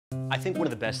I think one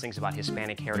of the best things about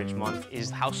Hispanic Heritage Month is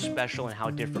how special and how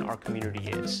different our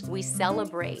community is. We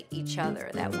celebrate each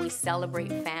other, that we celebrate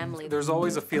family. There's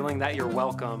always a feeling that you're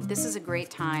welcome. This is a great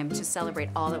time to celebrate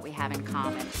all that we have in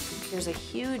common. There's a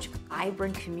huge,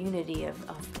 vibrant community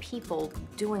of people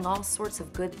doing all sorts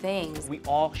of good things. We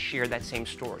all share that same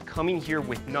story, coming here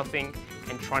with nothing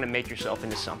and trying to make yourself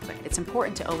into something. It's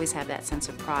important to always have that sense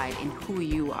of pride in who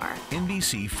you are.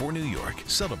 NBC4 New York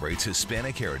celebrates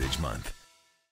Hispanic Heritage Month.